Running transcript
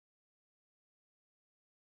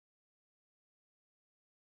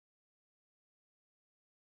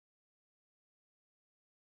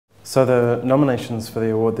So the nominations for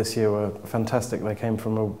the award this year were fantastic. They came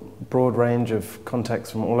from a broad range of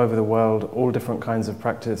contexts from all over the world, all different kinds of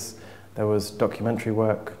practice. There was documentary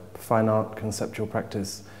work, fine art, conceptual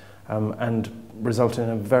practice, and resulted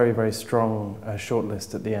in a very, very strong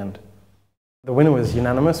shortlist at the end. The winner was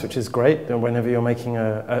unanimous, which is great. And whenever you're making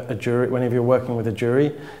a jury, whenever you're working with a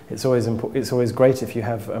jury, it's always great if you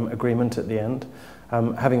have agreement at the end.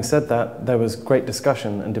 Having said that, there was great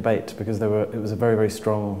discussion and debate because it was a very, very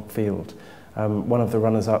strong field. One of the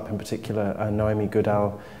runners-up in particular, Noemi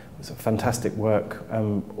Goodall, was a fantastic work.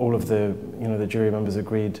 All of the jury members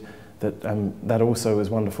agreed that that also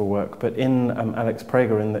was wonderful work. But in Alex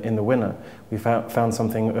Prager, in the winner, we found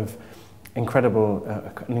something of an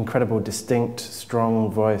incredible, distinct, strong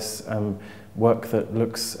voice, work that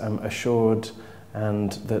looks assured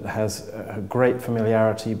and that has a great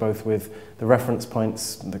familiarity both with the reference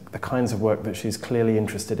points, the kinds of work that she's clearly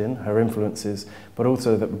interested in, her influences, but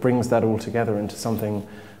also that brings that all together into something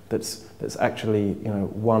that's actually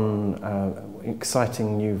one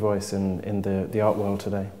exciting new voice in the art world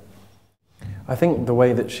today. I think the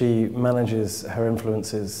way that she manages her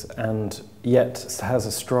influences and yet has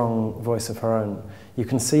a strong voice of her own, you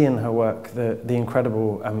can see in her work the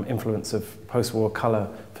incredible influence of post-war colour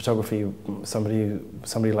photography,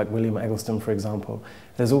 somebody like William Eggleston, for example.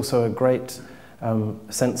 There's also a great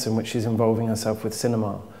sense in which she's involving herself with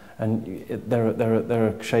cinema. And there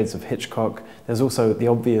are shades of Hitchcock. There's also the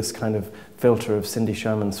obvious kind of filter of Cindy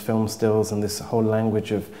Sherman's film stills and this whole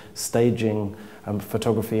language of staging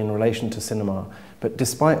photography in relation to cinema. But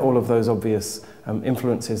despite all of those obvious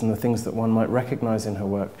influences and the things that one might recognize in her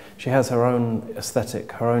work, she has her own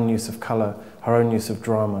aesthetic, her own use of color, her own use of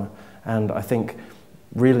drama. And I think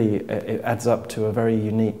really it adds up to a very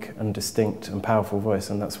unique and distinct and powerful voice.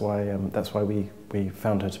 And that's why we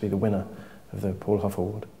found her to be the winner of the Paul Huf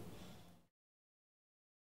Award.